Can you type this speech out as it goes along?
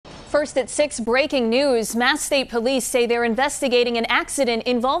First at 6, breaking news. Mass State Police say they're investigating an accident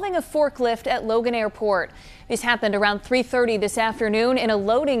involving a forklift at Logan Airport. This happened around 3:30 this afternoon in a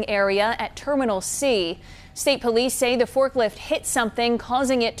loading area at Terminal C. State Police say the forklift hit something,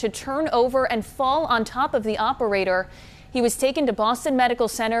 causing it to turn over and fall on top of the operator. He was taken to Boston Medical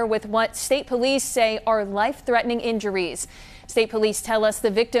Center with what State Police say are life-threatening injuries. State Police tell us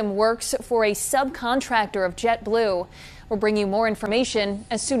the victim works for a subcontractor of JetBlue. We'll bring you more information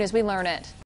as soon as we learn it.